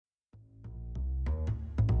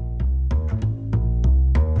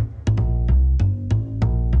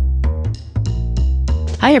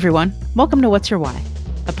Hi, everyone. Welcome to What's Your Why,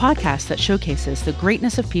 a podcast that showcases the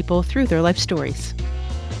greatness of people through their life stories.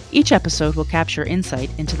 Each episode will capture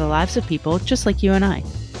insight into the lives of people just like you and I,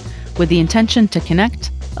 with the intention to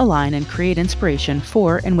connect, align, and create inspiration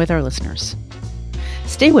for and with our listeners.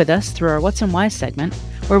 Stay with us through our What's and Why segment,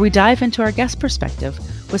 where we dive into our guest perspective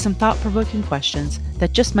with some thought-provoking questions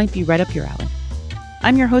that just might be right up your alley.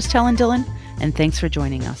 I'm your host, Helen Dillon, and thanks for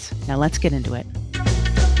joining us. Now let's get into it.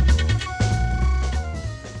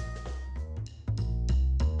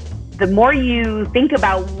 The more you think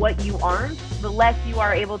about what you aren't, the less you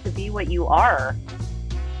are able to be what you are.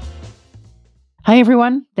 Hi,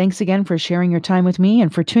 everyone. Thanks again for sharing your time with me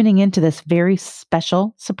and for tuning in to this very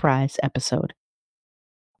special surprise episode.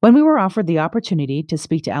 When we were offered the opportunity to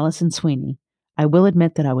speak to Alison Sweeney, I will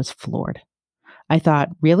admit that I was floored. I thought,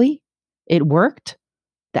 really? It worked?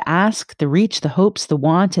 The ask, the reach, the hopes, the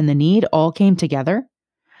want, and the need all came together?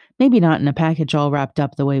 Maybe not in a package all wrapped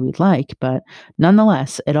up the way we'd like, but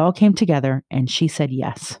nonetheless, it all came together and she said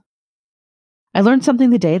yes. I learned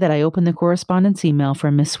something the day that I opened the correspondence email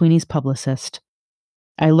from Miss Sweeney's publicist.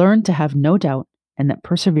 I learned to have no doubt and that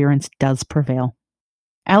perseverance does prevail.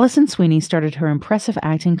 Alison Sweeney started her impressive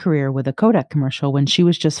acting career with a Kodak commercial when she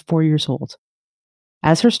was just 4 years old.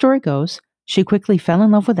 As her story goes, she quickly fell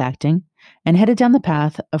in love with acting and headed down the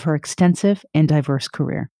path of her extensive and diverse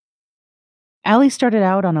career. Allie started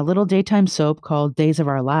out on a little daytime soap called Days of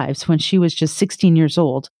Our Lives when she was just 16 years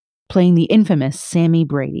old, playing the infamous Sammy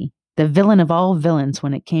Brady, the villain of all villains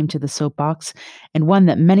when it came to the soapbox, and one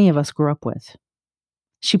that many of us grew up with.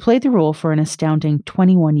 She played the role for an astounding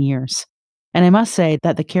 21 years, and I must say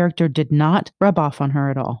that the character did not rub off on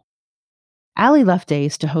her at all. Allie left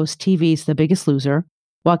Days to host TV's The Biggest Loser,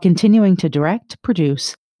 while continuing to direct,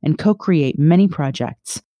 produce, and co-create many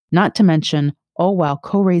projects, not to mention all while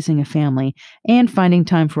co-raising a family and finding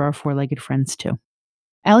time for our four-legged friends too.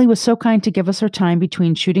 Allie was so kind to give us her time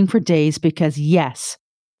between shooting for Days because, yes,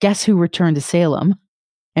 guess who returned to Salem?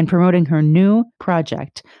 And promoting her new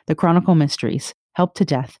project, The Chronicle Mysteries, Helped to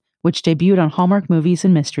Death, which debuted on Hallmark Movies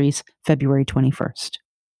and Mysteries February 21st.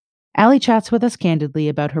 Allie chats with us candidly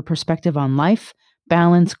about her perspective on life,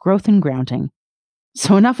 balance, growth, and grounding.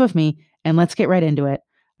 So enough of me, and let's get right into it.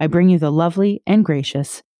 I bring you the lovely and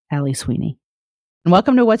gracious Allie Sweeney. And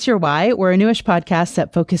welcome to What's Your Why? We're a newish podcast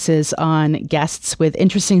that focuses on guests with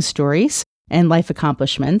interesting stories and life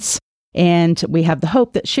accomplishments. And we have the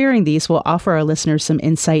hope that sharing these will offer our listeners some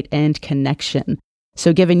insight and connection.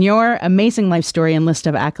 So given your amazing life story and list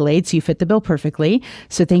of accolades, you fit the bill perfectly.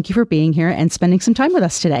 So thank you for being here and spending some time with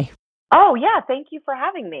us today. Oh, yeah. Thank you for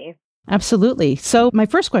having me. Absolutely. So my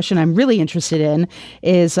first question I'm really interested in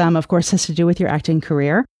is, of course, has to do with your acting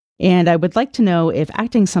career. And I would like to know if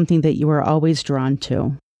acting is something that you were always drawn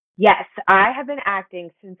to. Yes, I have been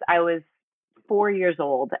acting since I was 4 years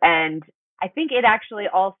old. And I think it actually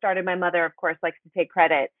all started, my mother, of course, likes to take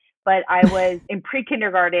credit, but I was in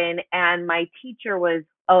pre-kindergarten and my teacher was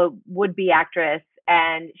a would-be actress.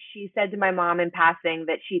 And she said to my mom in passing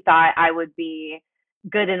that she thought I would be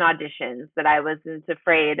good in auditions, that I wasn't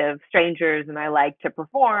afraid of strangers and I liked to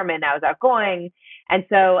perform and I was outgoing. And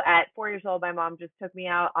so at 4 years old, my mom just took me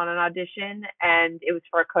out on an audition and it was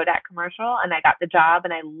for a Kodak commercial and I got the job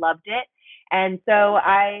and I loved it. And so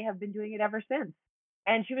I have been doing it ever since.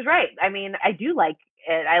 And she was right. I mean, I do like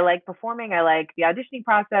it. I like performing. I like the auditioning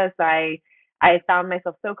process. I found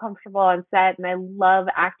myself so comfortable on set and I love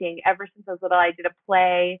acting ever since I was little. I did a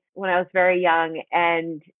play when I was very young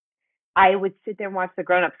and I would sit there and watch the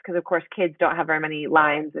grown-ups because, of course, kids don't have very many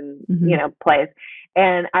lines and, plays.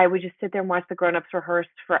 And I would just sit there and watch the grown-ups rehearse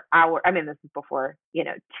for hours. I mean, this is before,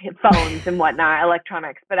 phones and whatnot,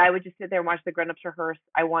 electronics. But I would just sit there and watch the grown-ups rehearse.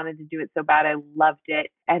 I wanted to do it so bad. I loved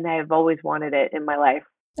it. And I've always wanted it in my life.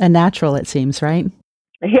 A natural, it seems, right?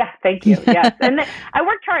 Yeah, thank you. Yes. And I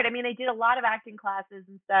worked hard. I mean, I did a lot of acting classes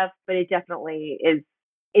and stuff, but it definitely is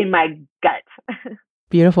in my gut.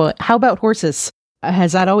 Beautiful. How about horses?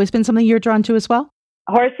 Has that always been something you're drawn to as well?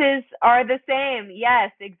 Horses are the same.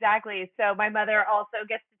 Yes, exactly. So my mother also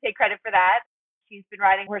gets to take credit for that. She's been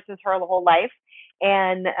riding horses her whole life.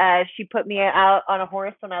 And she put me out on a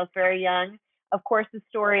horse when I was very young. Of course, the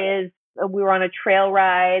story is we were on a trail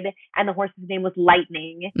ride and the horse's name was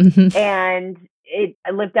Lightning. Mm-hmm. And it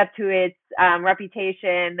lived up to its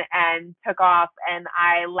reputation and took off. And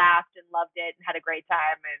I laughed and loved it and had a great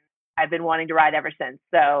time. And I've been wanting to ride ever since.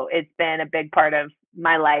 So it's been a big part of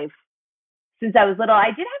my life since I was little. I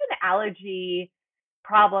did have an allergy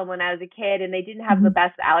problem when I was a kid and they didn't have the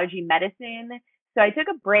best allergy medicine. So I took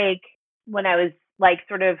a break when I was like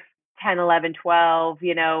sort of 10, 11, 12,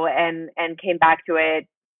 and came back to it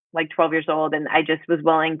like 12 years old, and I just was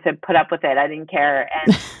willing to put up with it. I didn't care.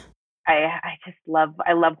 And I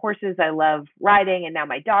love horses. I love riding, and now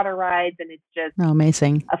my daughter rides, and it's just Oh,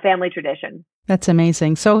 amazing. a family tradition. That's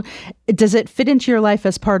amazing. So, does it fit into your life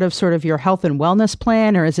as part of sort of your health and wellness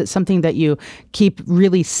plan, or is it something that you keep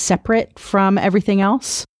really separate from everything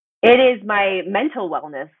else? It is my mental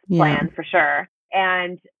wellness Yeah. plan for sure.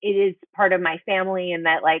 And it is part of my family, and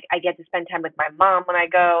that like I get to spend time with my mom when I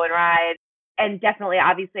go and ride. And definitely,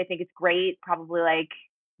 obviously, I think it's great, probably like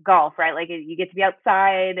golf, right? Like you get to be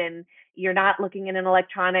outside and you're not looking at an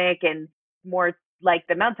electronic, and more like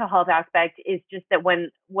the mental health aspect is just that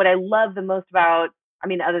when what I love the most about, I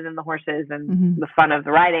mean, other than the horses and Hmm. the fun of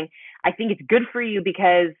the riding, I think it's good for you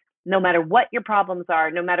because no matter what your problems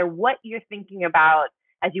are, no matter what you're thinking about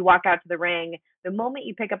as you walk out to the ring, the moment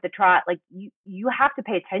you pick up the trot, like you have to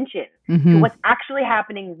pay attention to Hmm. what's actually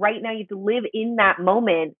happening right now. You have to live in that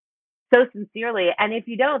moment so sincerely. And if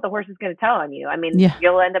you don't, the horse is going to tell on you. I mean, Yeah.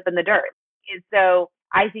 you'll end up in the dirt. And so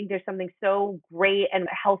I think there's something so great and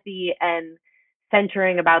healthy and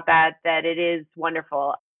centering about that, that it is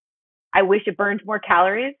wonderful. I wish it burned more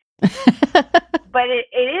calories, but it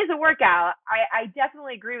is a workout. I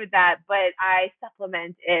definitely agree with that, but I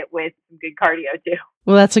supplement it with some good cardio too.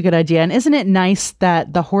 Well, that's a good idea. And isn't it nice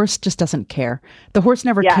that the horse just doesn't care? The horse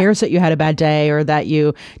never Yes. cares that you had a bad day or that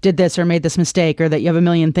you did this or made this mistake or that you have a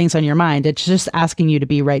million things on your mind. It's just asking you to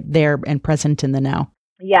be right there and present in the now.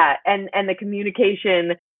 Yeah, and the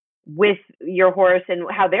communication with your horse and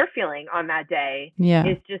how they're feeling on that day Yeah.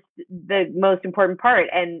 is just the most important part.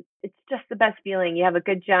 And it's just the best feeling. You have a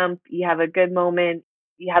good jump, you have a good moment,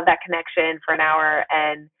 you have that connection for an hour,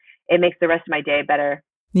 and it makes the rest of my day better.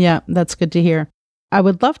 Yeah, that's good to hear. I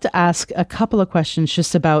would love to ask a couple of questions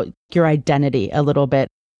just about your identity a little bit.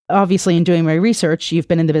 Obviously, in doing my research, you've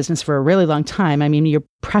been in the business for a really long time. I mean, you're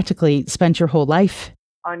practically spent your whole life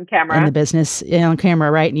On in the camera. business on camera,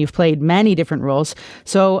 right? And you've played many different roles.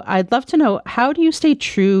 So I'd love to know, how do you stay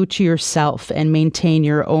true to yourself and maintain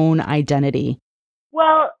your own identity?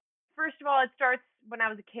 Well, first of all, it starts when I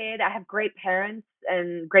was a kid. I have great parents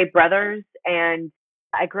and great brothers, and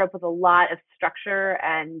I grew up with a lot of structure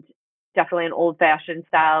and definitely an old fashioned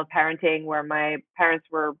style of parenting where my parents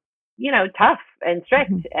were, tough and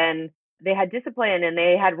strict, Mhm. and they had discipline and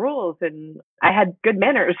they had rules, and I had good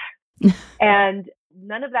manners. And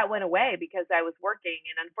none of that went away because I was working.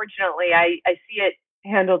 And unfortunately, I see it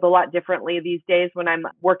handled a lot differently these days when I'm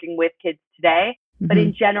working with kids today. But Mhm.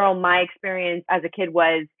 in general, my experience as a kid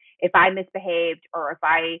was if I misbehaved or if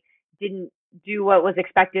I didn't do what was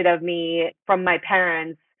expected of me from my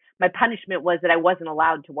parents, my punishment was that I wasn't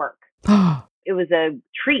allowed to work. It was a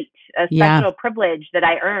treat, a Yeah. special privilege that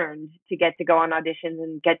I earned to get to go on auditions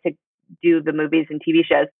and get to do the movies and TV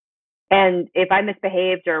shows. And if I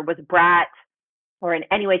misbehaved or was a brat or in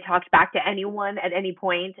any way talked back to anyone at any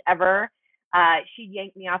point ever, she'd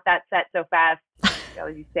yank me off that set so fast,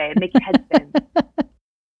 as you say, make your head spin.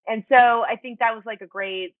 And so I think that was like a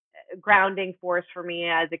great grounding force for me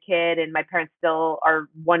as a kid. And my parents still are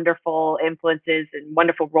wonderful influences and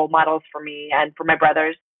wonderful role models for me and for my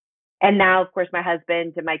brothers. And now, of course, my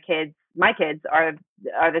husband and my kids are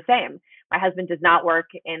the same. My husband does not work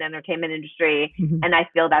in entertainment industry, Mhm. and I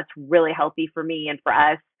feel that's really healthy for me and for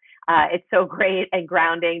us. It's so great and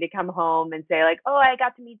grounding to come home and say like, "Oh, I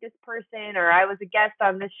got to meet this person," or "I was a guest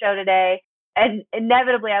on this show today." And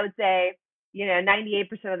inevitably, I would say,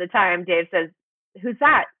 98% of the time, Dave says, "Who's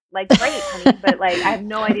that?" Like, "Great, honey," but like, I have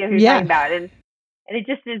no idea who you're Yeah. talking about. And it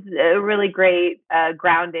just is a really great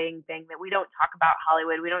grounding thing that we don't talk about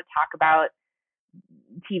Hollywood. We don't talk about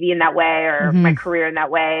TV in that way or my Mhm. career in that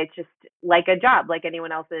way. It's just like a job, like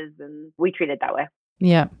anyone else's, and we treat it that way.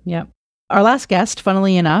 Yeah. Yeah. Our last guest,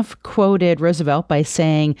 funnily enough, quoted Roosevelt by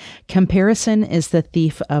saying, "Comparison is the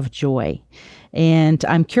thief of joy." And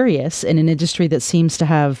I'm curious, in an industry that seems to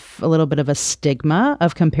have a little bit of a stigma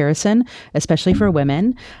of comparison, especially for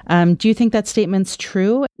women, do you think that statement's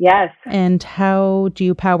true? Yes. And how do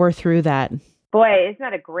you power through that? Boy, isn't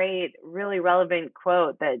that a great, really relevant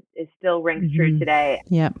quote that is still rings true Hmm. today?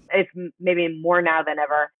 Yeah. If maybe more now than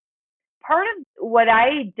ever. Part of what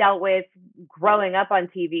I dealt with growing up on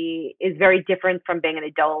TV is very different from being an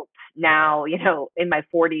adult now, in my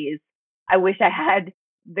 40s. I wish I had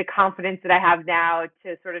the confidence that I have now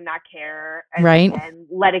to sort of not care Right. and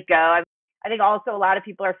let it go. I think also a lot of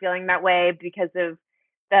people are feeling that way because of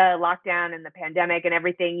the lockdown and the pandemic and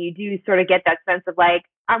everything. You do sort of get that sense of like,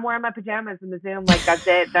 I'm wearing my pajamas in the Zoom, like that's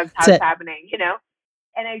it, that's how That's it's it. happening.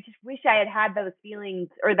 And I just wish I had had those feelings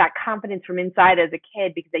or that confidence from inside as a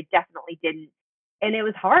kid because I definitely didn't. And it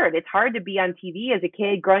was hard. It's hard to be on TV as a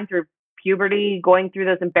kid, going through puberty, going through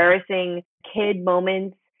those embarrassing kid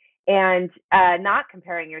moments. and not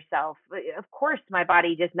comparing yourself. Of course, my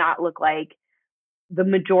body does not look like the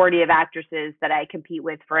majority of actresses that I compete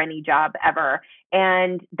with for any job ever.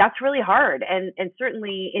 And that's really hard. And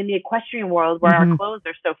certainly in the equestrian world where our Hmm. clothes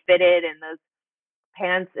are so fitted and those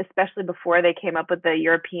pants, especially before they came up with the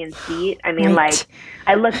European seat. I mean, like, Right.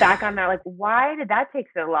 I look back on that, like, why did that take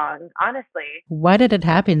so long? Honestly. Why did it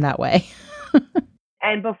happen that way?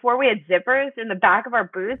 And before we had zippers in the back of our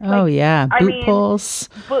boots, Oh, like, yeah. I Boot mean, pulls.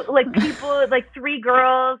 but like people, like three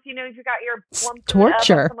girls, if you got your It's one foot up on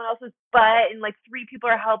torture. someone else's butt and like three people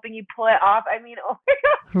are helping you pull it off. I mean, oh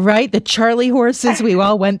my Right? The Charlie horses we God.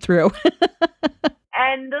 all went through.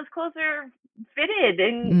 And those clothes are fitted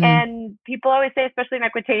and Mm, and people always say, especially in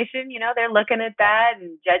equitation, they're looking at that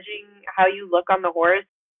and judging how you look on the horse.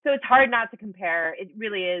 So it's hard not to compare. It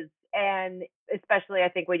really is. And especially I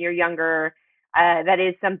think when you're younger, that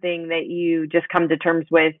is something that you just come to terms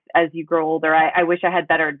with as you grow older. I wish I had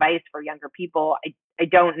better advice for younger people. I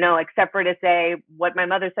don't know, except for to say what my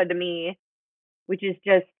mother said to me, which is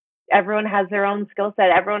just everyone has their own skill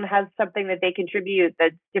set. Everyone has something that they contribute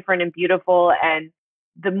that's different and beautiful. And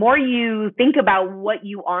the more you think about what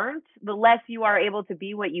you aren't, the less you are able to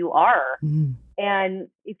be what you are. mm. And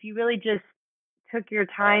if you really just took your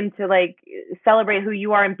time to like celebrate who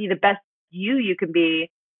you are and be the best you can be,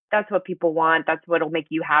 that's what people want. That's what'll make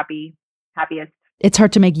you happiest. It's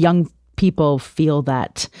hard to make young people feel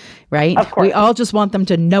that, right? Of We course. all just want them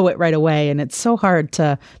to know it right away. And it's so hard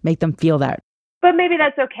to make them feel that. But maybe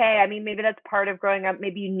that's okay. I mean, maybe that's part of growing up.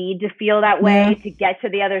 Maybe you need to feel that Yeah. way to get to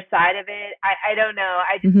the other side of it. I don't know.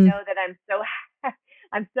 I just Hmm. know that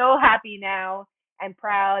I'm so happy now and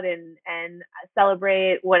proud and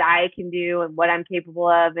celebrate what I can do and what I'm capable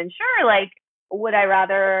of. And sure, like, would I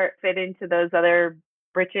rather fit into those other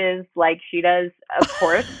britches like she does? Of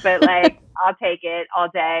course, but like, I'll take it all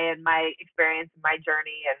day and my experience and my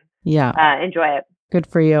journey Yeah. and enjoy it. Good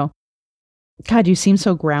for you. God, you seem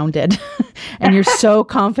so grounded and you're so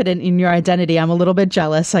confident in your identity. I'm a little bit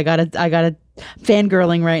jealous. I gotta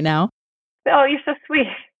fangirling right now. Oh, you're so sweet.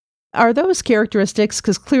 Are those characteristics,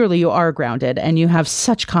 because clearly you are grounded and you have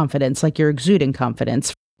such confidence, like you're exuding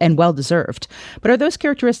confidence and well deserved. But are those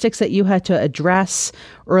characteristics that you had to address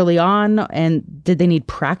early on? And did they need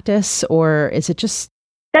practice, or is it just,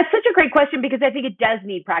 That's such a great question because I think it does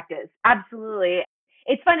need practice. Absolutely.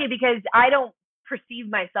 It's funny because I don't perceive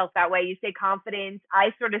myself that way. You say confidence,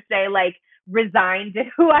 I sort of say like resigned to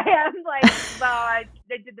who I am. Like, well, I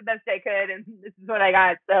did the best I could, and this is what I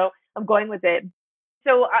got, so I'm going with it.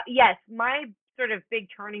 So yes, my sort of big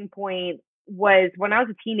turning point was when I was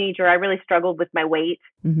a teenager. I really struggled with my weight,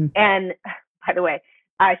 Mhm. and by the way,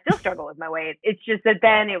 I still struggle with my weight. It's just that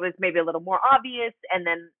then it was maybe a little more obvious. And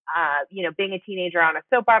then, being a teenager on a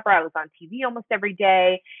soap opera, I was on TV almost every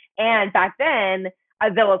day. And back then,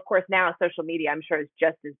 though, of course, now social media, I'm sure, is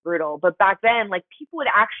just as brutal. But back then, like, people would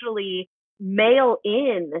actually mail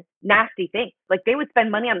in nasty things. Like, they would spend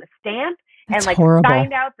money on the stamp and, That's like, horrible.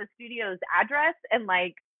 find out the studio's address and,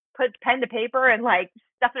 like, put pen to paper and, like,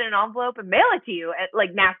 stuff it in an envelope and mail it to you at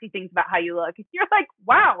like nasty things about how you look. You're like,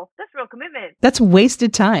 wow, that's real commitment. That's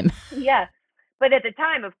wasted time. Yeah. But at the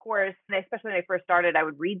time, of course, and especially when I first started, I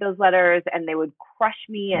would read those letters and they would crush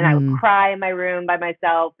me and I would Mm. cry in my room by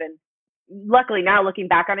myself. And luckily now looking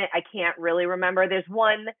back on it, I can't really remember. There's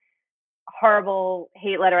one horrible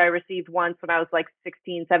hate letter I received once when I was like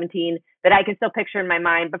 16, 17 that I can still picture in my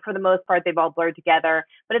mind. But for the most part, they've all blurred together.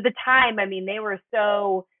 But at the time, I mean, they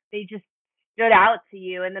just stood out to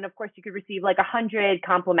you. And then, of course, you could receive like 100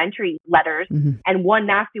 complimentary letters, Mhm. and one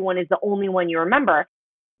nasty one is the only one you remember.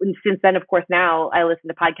 And since then, of course, now I listen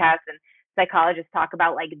to podcasts and psychologists talk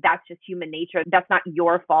about like that's just human nature. That's not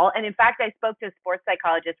your fault. And in fact, I spoke to a sports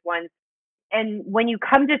psychologist once, and when you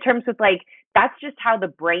come to terms with like that's just how the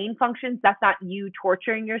brain functions, that's not you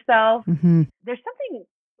torturing yourself. Mhm. There's something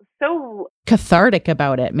so Cathartic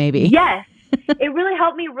about it, maybe. yes, it really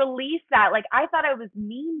helped me release that. Like I thought I was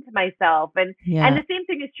mean to myself, and Yeah. the same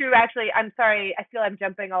thing is true. Actually, I'm sorry, I feel I'm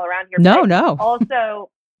jumping all around here, No, but no. also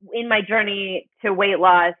in my journey to weight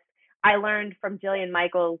loss, I learned from Jillian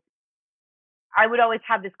Michaels. I would always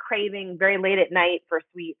have this craving very late at night for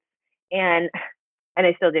sweets, and and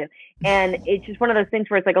I still do. And it's just one of those things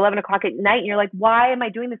where it's like 11 o'clock at night, and you're like, why am I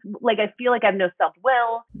doing this? Like I feel like I have no self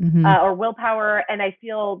will Mhm. or willpower, and I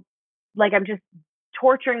feel like I'm just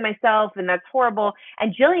torturing myself, and that's horrible.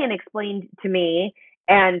 And Jillian explained to me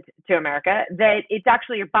and to America that it's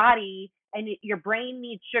actually your body and your brain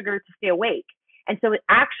needs sugar to stay awake. And so it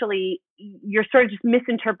actually, you're sort of just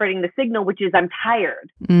misinterpreting the signal, which is I'm tired.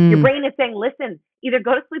 Your Mm. brain is saying, listen, either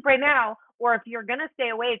go to sleep right now, or if you're going to stay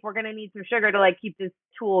awake, we're going to need some sugar to like keep this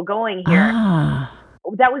tool going here. Ah.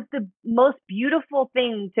 that was the most beautiful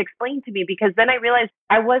thing to explain to me, because then I realized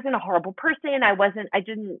I wasn't a horrible person. I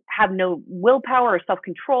didn't have no willpower or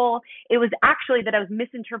self-control. It was actually that I was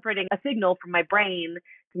misinterpreting a signal from my brain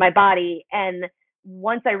to my body. And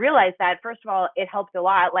once I realized that, first of all, it helped a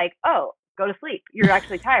lot. Like, oh, go to sleep. You're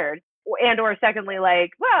actually tired. And or secondly,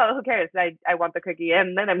 like, well, who cares? I want the cookie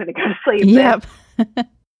and then I'm going to go to sleep. Yep.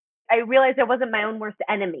 I realized I wasn't my own worst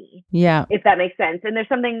enemy, Yeah. if that makes sense. And there's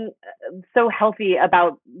something so healthy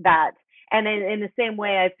about that. And in the same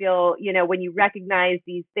way, I feel, when you recognize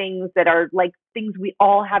these things that are like things we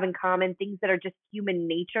all have in common, things that are just human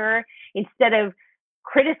nature, instead of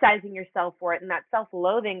criticizing yourself for it and that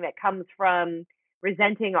self-loathing that comes from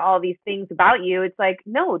resenting all these things about you, it's like,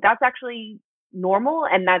 no, that's actually normal.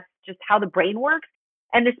 And that's just how the brain works.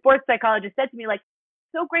 And the sports psychologist said to me, like,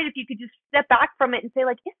 so great if you could just step back from it and say,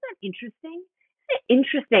 like, isn't that interesting? Isn't it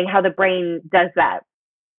interesting how the brain does that?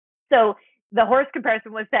 So the horse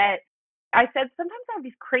comparison was that I said sometimes I have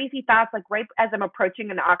these crazy thoughts, like right as I'm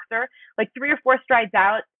approaching an oxer, like 3 or 4 strides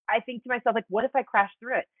out, I think to myself, like, what if I crash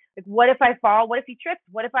through it? Like, what if I fall? What if he trips?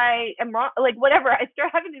 What if I am wrong? Like, whatever. I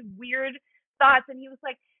start having these weird thoughts. And he was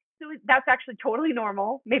like, so that's actually totally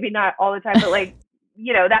normal. Maybe not all the time, but like,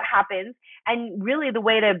 that happens. And really the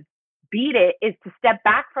way to beat it is to step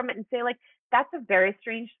back from it and say, like, that's a very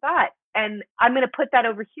strange thought. And I'm going to put that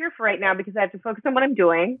over here for right now because I have to focus on what I'm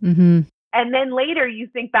doing. Mm-hmm. And then later you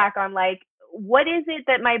think back on, like, what is it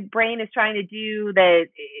that my brain is trying to do that,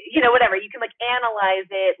 whatever. You can like analyze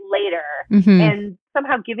it later. Mm-hmm. And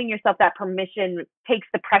somehow giving yourself that permission takes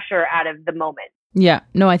the pressure out of the moment. Yeah.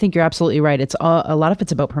 No, I think you're absolutely right. It's a lot of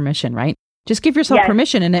it's about permission, right? Just give yourself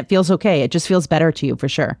permission and it feels okay. It just feels better to you for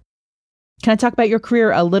sure. Can I talk about your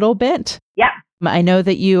career a little bit? Yeah. I know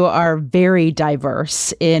that you are very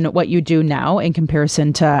diverse in what you do now in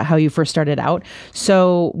comparison to how you first started out.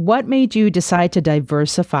 So what made you decide to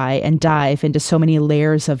diversify and dive into so many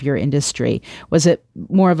layers of your industry? Was it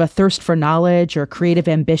more of a thirst for knowledge or creative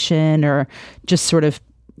ambition or just sort of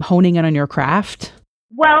honing in on your craft?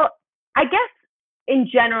 Well, I guess in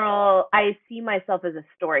general, I see myself as a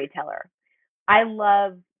storyteller. I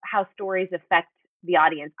love how stories affect the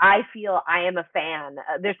audience. I feel I am a fan.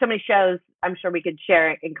 There's so many shows I'm sure we could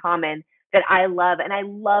share in common that I love, and I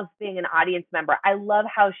love being an audience member. I love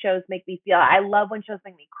how shows make me feel. I love when shows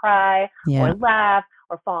make me cry or laugh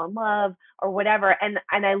or fall in love or whatever. And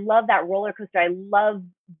I love that roller coaster. I love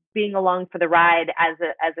being along for the ride as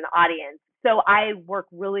an audience. So I work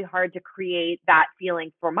really hard to create that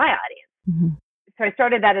feeling for my audience. Mm-hmm. So I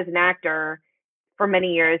started that as an actor for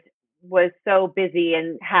many years, was so busy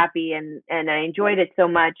and happy and I enjoyed it so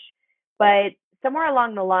much. But somewhere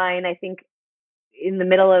along the line, I think in the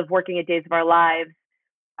middle of working at Days of Our Lives,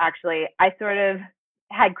 actually, I sort of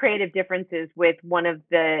had creative differences with one of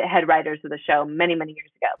the head writers of the show many, many years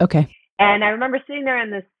ago. Okay. And I remember sitting there in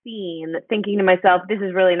the scene thinking to myself, this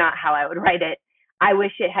is really not how I would write it. I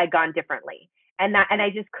wish it had gone differently. And I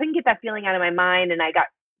just couldn't get that feeling out of my mind. And I got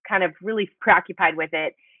kind of really preoccupied with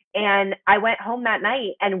it. And I went home that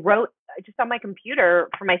night and wrote just on my computer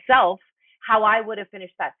for myself how I would have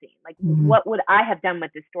finished that scene. Like, what would I have done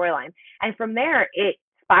with this storyline? And from there, it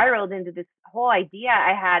spiraled into this whole idea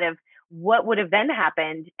I had of what would have then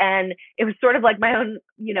happened. And it was sort of like my own,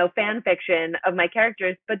 fan fiction of my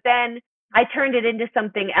characters. But then I turned it into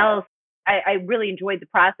something else. I really enjoyed the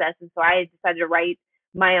process. And so I decided to write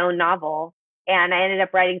my own novel. And I ended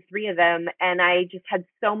up writing 3 of them. And I just had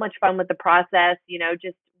so much fun with the process,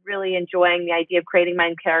 just really enjoying the idea of creating my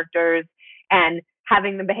own characters and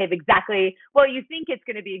having them behave exactly, well, you think it's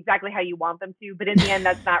going to be exactly how you want them to, but in the end,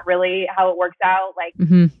 that's not really how it works out. Like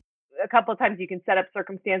a couple of times you can set up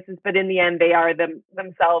circumstances, but in the end, they are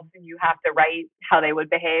themselves and you have to write how they would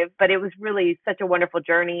behave. But it was really such a wonderful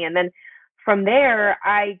journey. And then from there,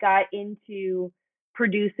 I got into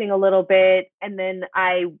producing a little bit. And then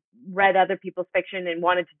I read other people's fiction and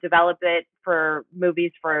wanted to develop it for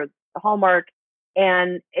movies for Hallmark.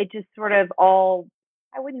 And it just sort of all,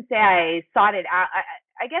 I wouldn't say I sought it out.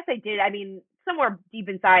 I guess I did. I mean, somewhere deep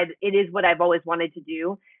inside, it is what I've always wanted to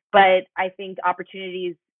do. But I think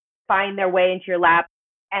opportunities find their way into your lap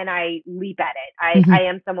and I leap at it. I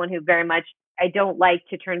am someone who very much, I don't like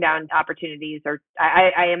to turn down opportunities, or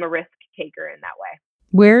I am a risk taker in that way.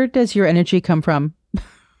 Where does your energy come from?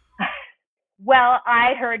 Well,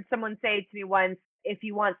 I heard someone say to me once, if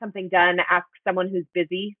you want something done, ask someone who's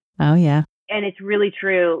busy. Oh, yeah. And it's really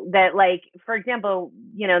true that, like, for example,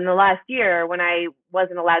 in the last year when I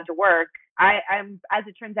wasn't allowed to work, I'm, as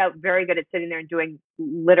it turns out, very good at sitting there and doing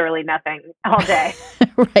literally nothing all day.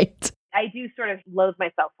 Right. I do sort of loathe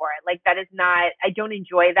myself for it. Like, that is not, I don't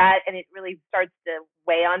enjoy that. And it really starts to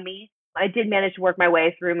weigh on me. I did manage to work my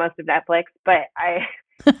way through most of Netflix, but I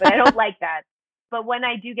but I don't like that. But when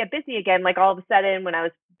I do get busy again, like all of a sudden when I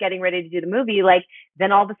was getting ready to do the movie, like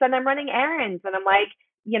then all of a sudden I'm running errands and I'm like,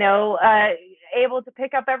 you know, able to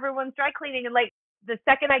pick up everyone's dry cleaning, and like the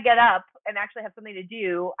second I get up and actually have something to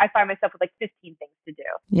do, I find myself with like 15 things to do.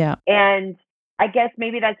 Yeah. And I guess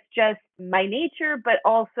maybe that's just my nature, but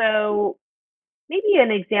also maybe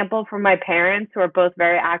an example from my parents who are both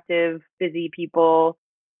very active, busy people.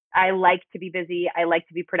 I like to be busy. I like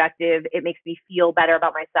to be productive. It makes me feel better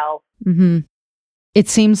about myself. Hmm. It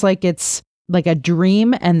seems like it's like a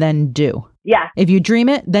dream and then do. Yeah, If you dream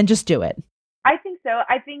it, then just do it. I think so.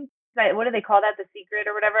 I think that, what do they call that? The secret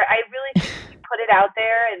or whatever. I really think if you put it out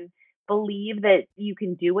there and believe that you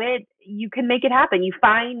can do it, you can make it happen. You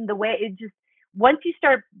find the way. It just, once you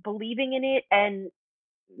start believing in it and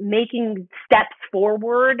making steps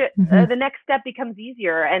forward, Hmm. the next step becomes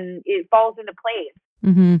easier and it falls into place.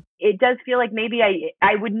 Hmm. It does feel like maybe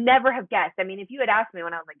I would never have guessed. I mean, if you had asked me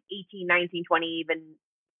when I was like 18, 19, 20, even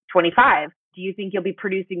 25, do you think you'll be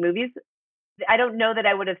producing movies? I don't know that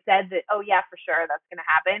I would have said that, oh, yeah, for sure, that's going to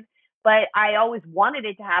happen. But I always wanted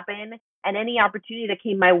it to happen. And any opportunity that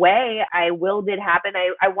came my way, I willed it happen.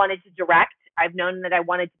 I wanted to direct. I've known that I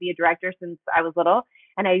wanted to be a director since I was little.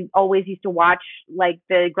 And I always used to watch like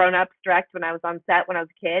the grown ups direct when I was on set when I was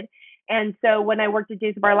a kid. And so when I worked at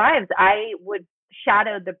Days of Our Lives, I would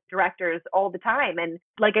shadow the directors all the time. And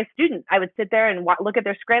like a student, I would sit there and look at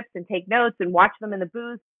their scripts and take notes and watch them in the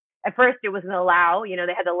booth. At first it was an allow, you know,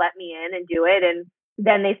 they had to let me in and do it. And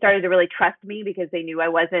then they started to really trust me because they knew I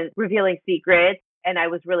wasn't revealing secrets and I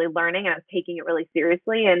was really learning and I was taking it really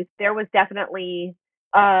seriously. And there was definitely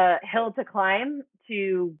a hill to climb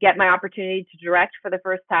to get my opportunity to direct for the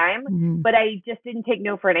first time. Hmm. But I just didn't take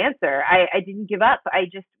no for an answer. I didn't give up. I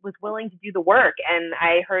just was willing to do the work. And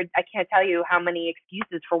I can't tell you how many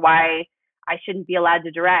excuses for why I shouldn't be allowed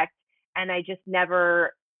to direct. And I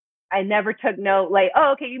never took no, like,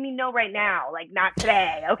 oh, okay, you mean no right now, like not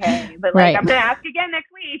today, okay, but like Right. I'm gonna ask again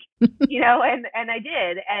next week, you know, and I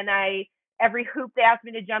did, and every hoop they asked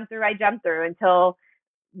me to jump through, I jumped through until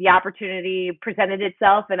the opportunity presented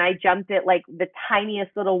itself, and I jumped at like the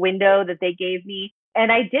tiniest little window that they gave me, and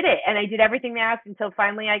I did it, and I did everything they asked until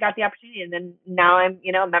finally I got the opportunity, and then now I'm,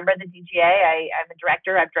 you know, a member of the DGA. I'm a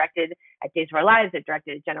director. I've directed at Days of Our Lives. I've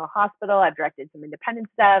directed at General Hospital. I've directed some independent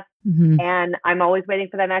stuff. Hmm. And I'm always waiting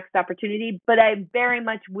for that next opportunity, but I'm very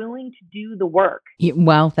much willing to do the work.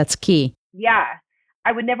 Well, that's key. Yeah.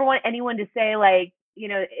 I would never want anyone to say, like, you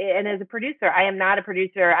know, and as a producer, I am not a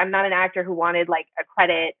producer. I'm not an actor who wanted like a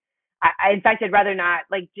credit. In fact, I'd rather not.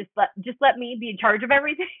 Like, just let me be in charge of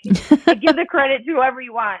everything and give the credit to whoever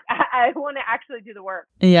you want. I want to actually do the work.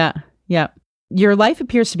 Yeah. Yeah. Your life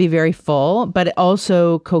appears to be very full, but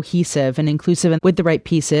also cohesive and inclusive and with the right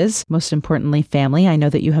pieces. Most importantly, family. I know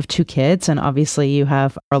that you have 2 kids and obviously you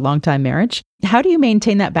have a long-time marriage. How do you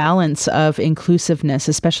maintain that balance of inclusiveness,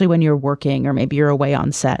 especially when you're working or maybe you're away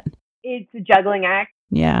on set? It's a juggling act.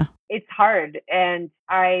 Yeah. It's hard, and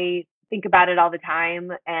I think about it all the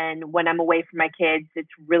time. And when I'm away from my kids, it's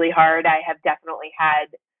really hard. I have definitely had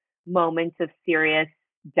moments of serious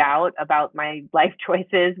doubt about my life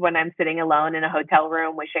choices when I'm sitting alone in a hotel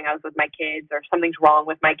room wishing I was with my kids, or something's wrong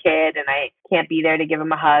with my kid and I can't be there to give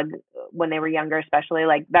them a hug when they were younger, especially.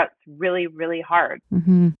 Like, that's really, really hard.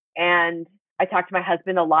 Hmm. And I talk to my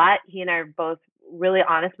husband a lot. He and I are both really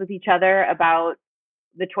honest with each other about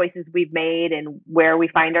the choices we've made and where we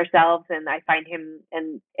find ourselves. And I find him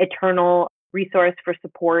an eternal resource for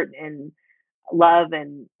support and love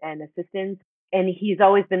and assistance. And he's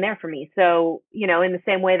always been there for me. So, you know, in the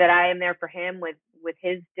same way that I am there for him with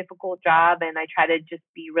his difficult job, and I try to just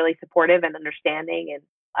be really supportive and understanding and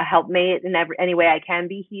a helpmate in any way I can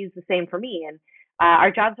be, he's the same for me. And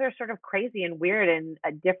our jobs are sort of crazy and weird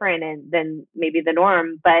and different and than maybe the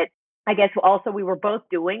norm. But I guess also we were both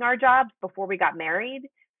doing our jobs before we got married.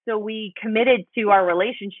 So we committed to our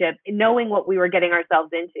relationship knowing what we were getting ourselves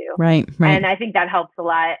into. Right. Right. And I think that helps a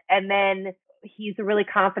lot. And then he's a really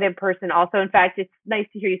confident person also. In fact, it's nice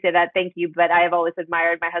to hear you say that. Thank you. But I have always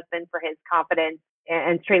admired my husband for his confidence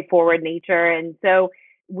and straightforward nature. And so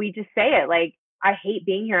we just say it like, I hate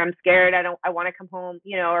being here. I'm scared. I want to come home,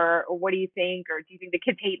 you know, or what do you think? Or do you think the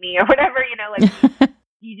kids hate me or whatever, you know, like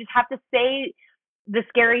you just have to say the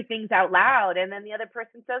scary things out loud. And then the other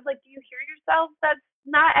person says, like, do you hear yourself? That's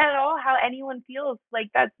not at all how anyone feels. Like,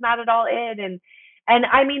 that's not at all it. And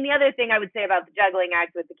I mean, the other thing I would say about the juggling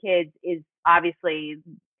act with the kids is obviously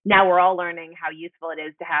now we're all learning how useful it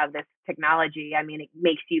is to have this technology. I mean, it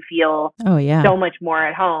makes you feel Oh, yeah. so much more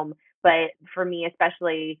at home. But for me,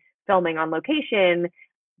 especially filming on location,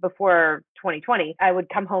 before 2020. I would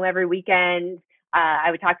come home every weekend.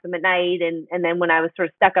 I would talk to them at night. And then when I was sort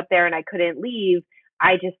of stuck up there and I couldn't leave,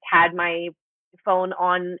 I just had my phone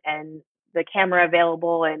on and the camera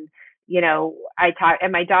available. And, I talked,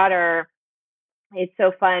 and my daughter, it's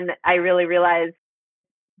so fun. I really realized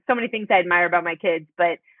so many things I admire about my kids,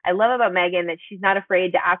 but I love about Megan that she's not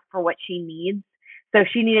afraid to ask for what she needs. So if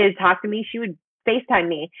she needed to talk to me, she would FaceTime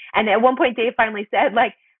me. And at one point, Dave finally said,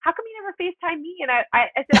 like, how come you never FaceTime me? And I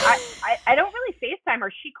said, I don't really FaceTime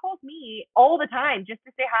her. She calls me all the time just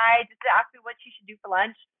to say hi, just to ask me what she should do for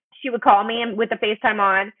lunch. She would call me and with the FaceTime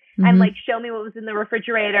on and like show me what was in the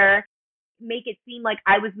refrigerator, make it seem like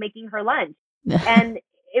I was making her lunch. And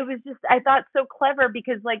it was just, I thought, so clever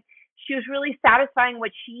because like she was really satisfying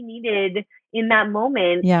what she needed in that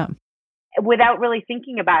moment. Yeah. Without really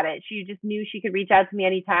thinking about it. She just knew she could reach out to me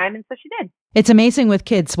anytime. And so she did. It's amazing with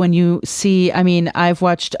kids when you see, I mean, I've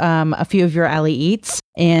watched a few of your Allie Eats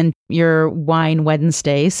and your Wine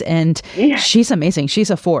Wednesdays, and she's amazing. She's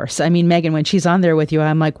a force. I mean, Megan, when she's on there with you,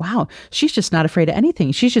 I'm like, wow, she's just not afraid of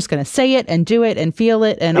anything. She's just going to say it and do it and feel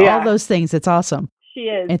it and all those things. It's awesome. She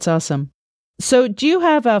is. It's awesome. So do you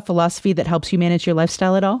have a philosophy that helps you manage your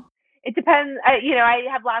lifestyle at all? It depends. I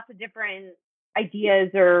have lots of different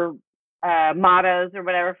ideas or mottos or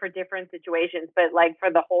whatever for different situations. But like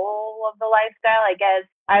for the whole of the lifestyle, I guess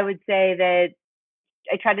I would say that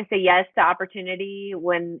I try to say yes to opportunity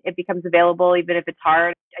when it becomes available, even if it's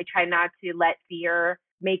hard. I try not to let fear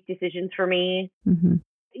make decisions for me. Mm-hmm.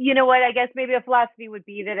 You know what? I guess maybe a philosophy would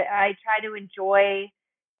be that I try to enjoy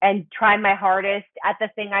and try my hardest at the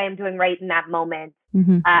thing I am doing right in that moment.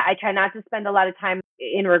 Mm-hmm. I try not to spend a lot of time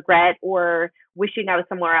in regret or wishing I was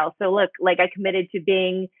somewhere else. So look, like I committed to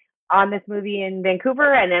being on this movie in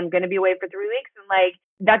Vancouver and I'm going to be away for 3 weeks. And like,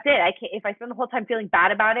 that's it. I can't, if I spend the whole time feeling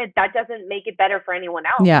bad about it, that doesn't make it better for anyone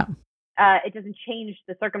else. Yeah. It doesn't change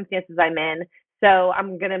the circumstances I'm in. So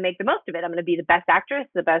I'm going to make the most of it. I'm going to be the best actress,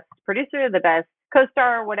 the best producer, the best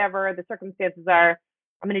co-star, whatever the circumstances are.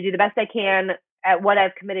 I'm going to do the best I can at what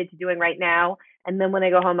I've committed to doing right now. And then when I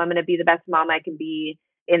go home, I'm going to be the best mom I can be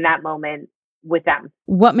in that moment with them.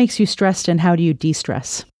 What makes you stressed and how do you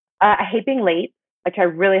de-stress? I hate being late. I try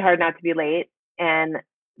really hard not to be late, and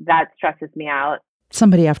that stresses me out.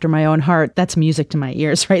 Somebody after my own heart. That's music to my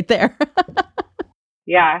ears right there.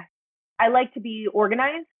 Yeah. I like to be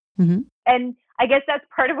organized. Mm-hmm. And I guess that's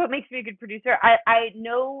part of what makes me a good producer. I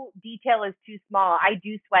know detail is too small. I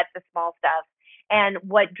do sweat the small stuff. And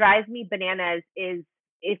what drives me bananas is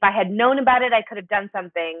if I had known about it, I could have done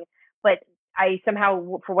something, but I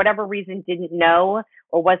somehow, for whatever reason, didn't know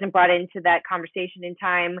or wasn't brought into that conversation in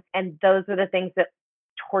time. And those are the things that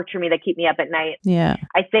torture me, that keep me up at night. Yeah.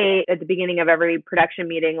 I say at the beginning of every production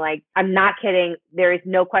meeting, like, I'm not kidding. There is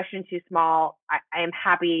no question too small. I am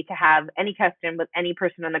happy to have any question with any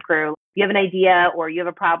person on the crew. If you have an idea or you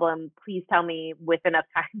have a problem, please tell me with enough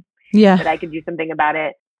time that I can do something about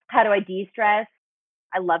it. How do I de-stress?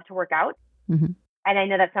 I love to work out. Mm-hmm. And I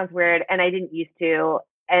know that sounds weird, and I didn't used to.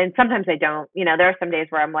 And sometimes I don't. There are some days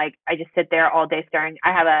where I'm like, I just sit there all day staring.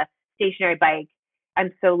 I have a stationary bike.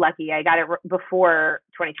 I'm so lucky. I got it before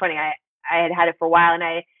 2020. I had it for a while, and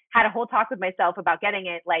I had a whole talk with myself about getting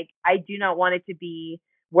it. Like, I do not want it to be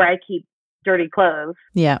where I keep dirty clothes.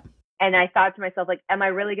 Yeah. And I thought to myself, like, am I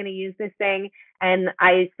really going to use this thing? And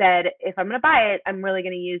I said, if I'm going to buy it, I'm really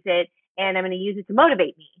going to use it, and I'm going to use it to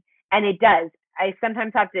motivate me. And it does. I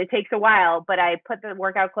sometimes have to, it takes a while, but I put the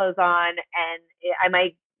workout clothes on and I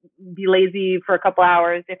might be lazy for a couple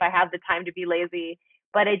hours if I have the time to be lazy,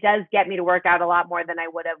 but it does get me to work out a lot more than I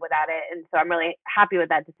would have without it. And so I'm really happy with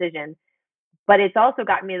that decision. But it's also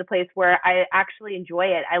gotten me to the place where I actually enjoy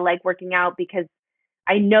it. I like working out because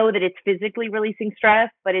I know that it's physically releasing stress,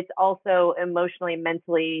 but it's also emotionally,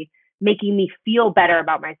 mentally making me feel better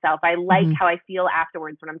about myself. I like how I feel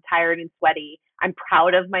afterwards when I'm tired and sweaty. I'm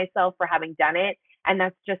proud of myself for having done it. And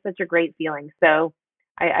that's just such a great feeling. So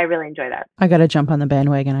I really enjoy that. I got to jump on the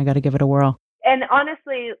bandwagon. I got to give it a whirl. And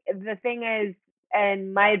honestly, the thing is,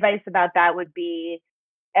 and my advice about that would be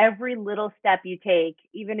every little step you take,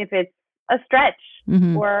 even if it's a stretch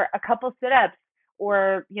or a couple sit-ups,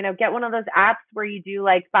 or, get one of those apps where you do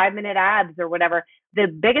like 5-minute abs or whatever. The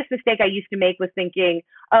biggest mistake I used to make was thinking,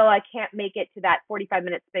 oh, I can't make it to that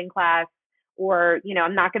 45-minute spin class, or,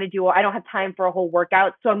 I'm not going to I don't have time for a whole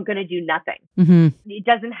workout, so I'm going to do nothing. Mm-hmm. It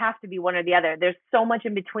doesn't have to be one or the other. There's so much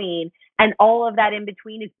in between, and all of that in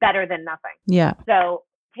between is better than nothing. Yeah. So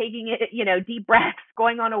taking it, deep breaths,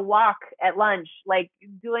 going on a walk at lunch, like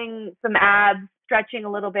doing some abs, stretching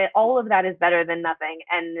a little bit, all of that is better than nothing.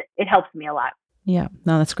 And it helps me a lot. Yeah,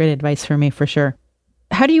 no, that's great advice for me, for sure.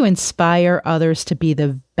 How do you inspire others to be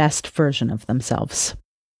the best version of themselves?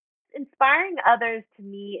 inspiring others to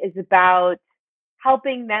me is about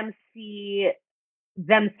helping them see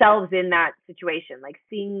themselves in that situation, like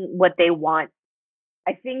seeing what they want.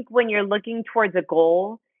 I think when you're looking towards a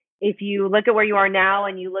goal, if you look at where you are now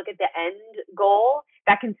and you look at the end goal,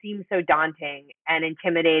 that can seem so daunting and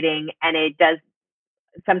intimidating, and it does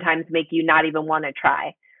sometimes make you not even want to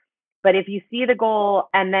try. But if you see the goal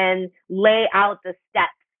and then lay out the steps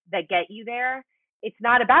that get you there, it's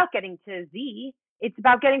not about getting to Z. It's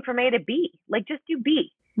about getting from A to B. Like, just do B.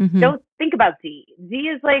 Mm-hmm. Don't think about Z. Z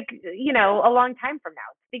is like, a long time from now.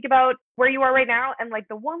 Think about where you are right now and like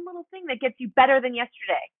the one little thing that gets you better than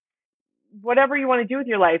yesterday. Whatever you want to do with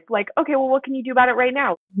your life, like, okay, well, what can you do about it right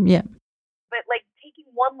now? Yeah. But like taking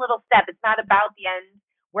one little step, it's not about the end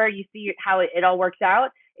where you see how it all works out.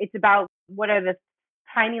 It's about what are the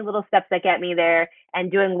tiny little steps that get me there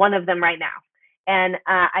and doing one of them right now. And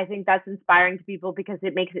I think that's inspiring to people because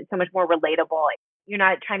it makes it so much more relatable. You're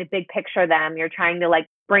not trying to big picture them. You're trying to like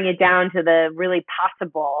bring it down to the really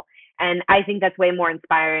possible. And I think that's way more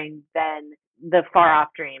inspiring than the far off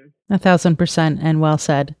dream. 1,000%, and well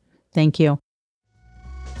said. Thank you.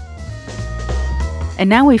 And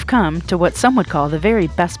now we've come to what some would call the very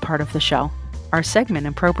best part of the show, our segment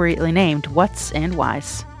appropriately named What's and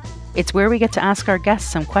Why's. It's where we get to ask our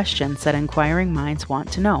guests some questions that inquiring minds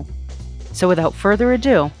want to know. So without further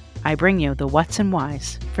ado, I bring you the What's and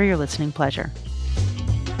Why's for your listening pleasure.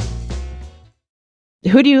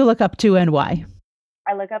 Who do you look up to and why?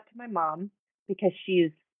 I look up to my mom because she's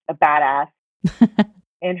a badass.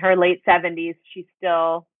 In her late 70s, she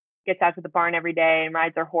still gets out to the barn every day and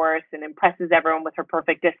rides her horse and impresses everyone with her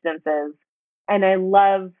perfect distances. And I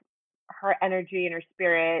love her energy and her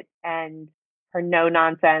spirit and her no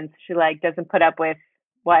nonsense. She like doesn't put up with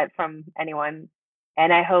what from anyone.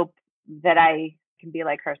 And I hope that I can be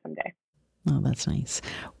like her someday. Oh, that's nice.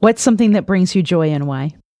 What's something that brings you joy and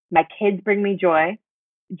why? My kids bring me joy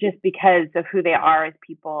just because of who they are as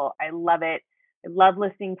people. I love it. I love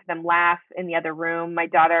listening to them laugh in the other room. My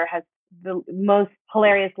daughter has the most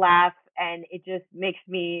hilarious laugh, and it just makes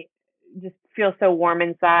me just feel so warm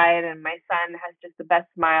inside. And my son has just the best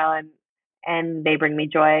smile, and they bring me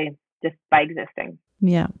joy just by existing.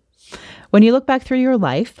 Yeah. When you look back through your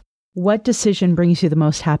life, what decision brings you the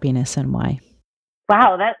most happiness and why?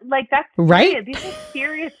 Wow, that's right. Serious. These are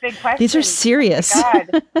serious big questions. These are serious. Oh my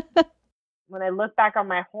God. When I look back on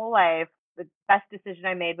my whole life, the best decision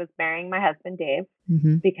I made was marrying my husband, Dave,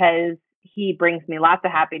 because he brings me lots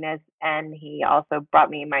of happiness, and he also brought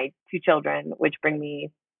me my 2 children, which bring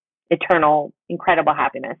me eternal, incredible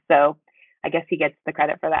happiness. So I guess he gets the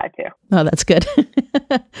credit for that too. Oh, that's good.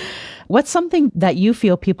 What's something that you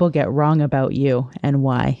feel people get wrong about you and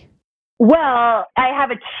why? Well, I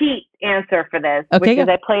have a cheat answer for this, which is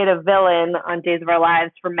I played a villain on Days of Our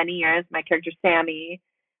Lives for many years. My character, Sammy,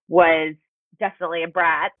 was definitely a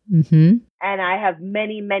brat. Mm-hmm. And I have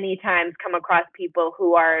many, many times come across people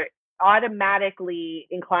who are automatically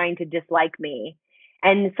inclined to dislike me.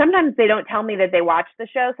 And sometimes they don't tell me that they watch the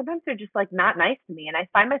show. Sometimes they're just like not nice to me. And I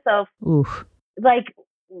find myself like,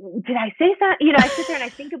 did I say something? I sit there and I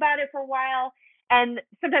think about it for a while. And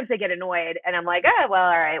sometimes they get annoyed and I'm like, oh, well,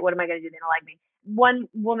 all right, what am I going to do? They don't like me. One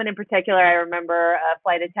woman in particular, I remember a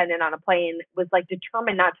flight attendant on a plane was like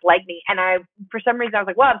determined not to like me. And for some reason, I was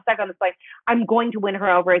like, well, I'm stuck on this plane. I'm going to win her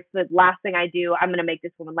over. It's the last thing I do. I'm going to make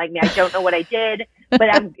this woman like me. I don't know what I did, but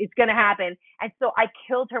it's going to happen. And so I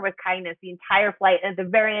killed her with kindness the entire flight. And at the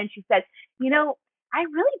very end, she said, I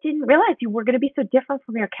really didn't realize you were going to be so different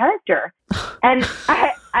from your character. And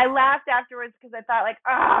I laughed afterwards because I thought like,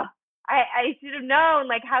 I should have known,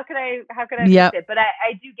 like, how could I miss it? But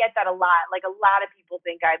I do get that a lot. Like, a lot of people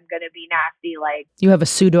think I'm going to be nasty. Like, you have a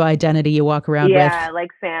pseudo identity you walk around with. Yeah, like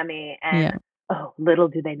Sammy. And little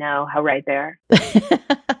do they know how right they are.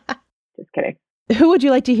 Just kidding. Who would you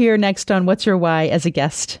like to hear next on What's Your Why as a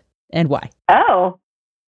guest and why? Oh,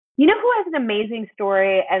 you know who has an amazing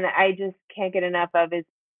story and I just can't get enough of is,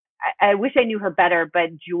 I wish I knew her better, but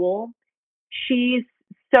Jewel. She's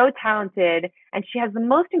so talented, and she has the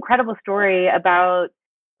most incredible story about,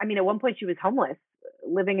 at one point she was homeless,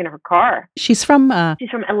 living in her car. She's from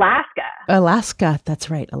Alaska. Alaska, that's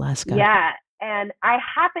right, Alaska. Yeah, and I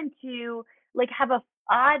happened to have a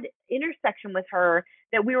odd intersection with her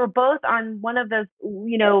that we were both on one of those,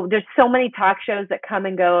 there's so many talk shows that come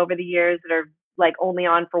and go over the years that are only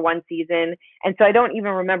on for one season, and so I don't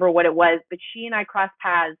even remember what it was, but she and I crossed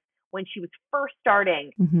paths when she was first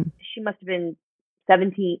starting. Mm-hmm. She must have been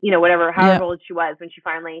 17, however old she was when she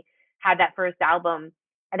finally had that first album.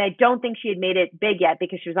 And I don't think she had made it big yet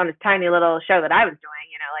because she was on this tiny little show that I was doing,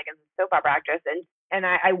 as a soap opera actress. And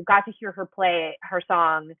I got to hear her play her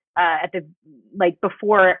song at the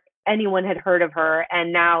before anyone had heard of her.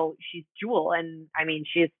 And now she's Jewel. And I mean,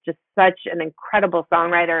 she's just such an incredible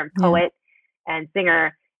songwriter and Yeah. poet and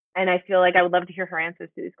singer. And I feel like I would love to hear her answers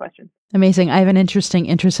to these questions. Amazing. I have an interesting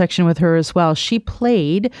intersection with her as well. She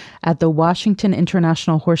played at the Washington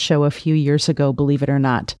International Horse Show a few years ago, believe it or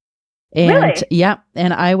not. And Really? yeah,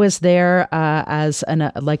 and I was there as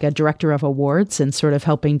like a director of awards and sort of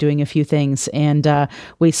helping doing a few things. And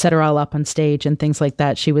we set her all up on stage and things like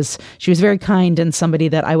that. She was very kind and somebody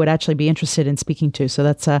that I would actually be interested in speaking to. So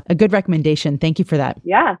that's a good recommendation. Thank you for that.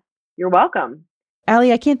 Yeah, you're welcome.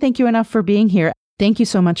 Allie, I can't thank you enough for being here. Thank you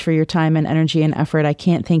so much for your time and energy and effort. I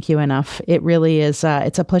can't thank you enough. It really is.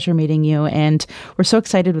 It's a pleasure meeting you. And we're so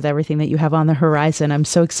excited with everything that you have on the horizon. I'm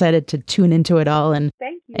so excited to tune into it all and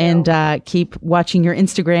Thank you. and keep watching your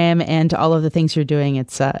Instagram and all of the things you're doing.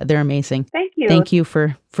 They're amazing. Thank you. Thank you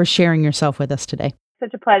for sharing yourself with us today.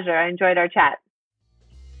 Such a pleasure. I enjoyed our chat.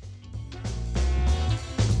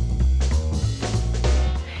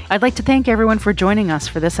 I'd like to thank everyone for joining us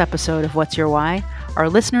for this episode of What's Your Why, our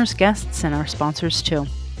listeners, guests, and our sponsors too.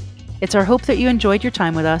 It's our hope that you enjoyed your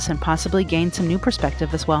time with us and possibly gained some new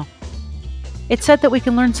perspective as well. It's said that we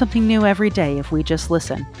can learn something new every day if we just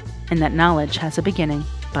listen, and that knowledge has a beginning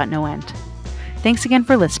but no end. Thanks again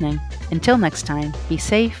for listening. Until next time, be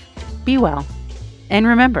safe, be well, and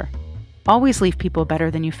remember, always leave people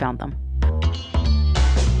better than you found them.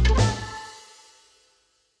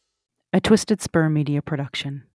 A Twisted Spur Media production.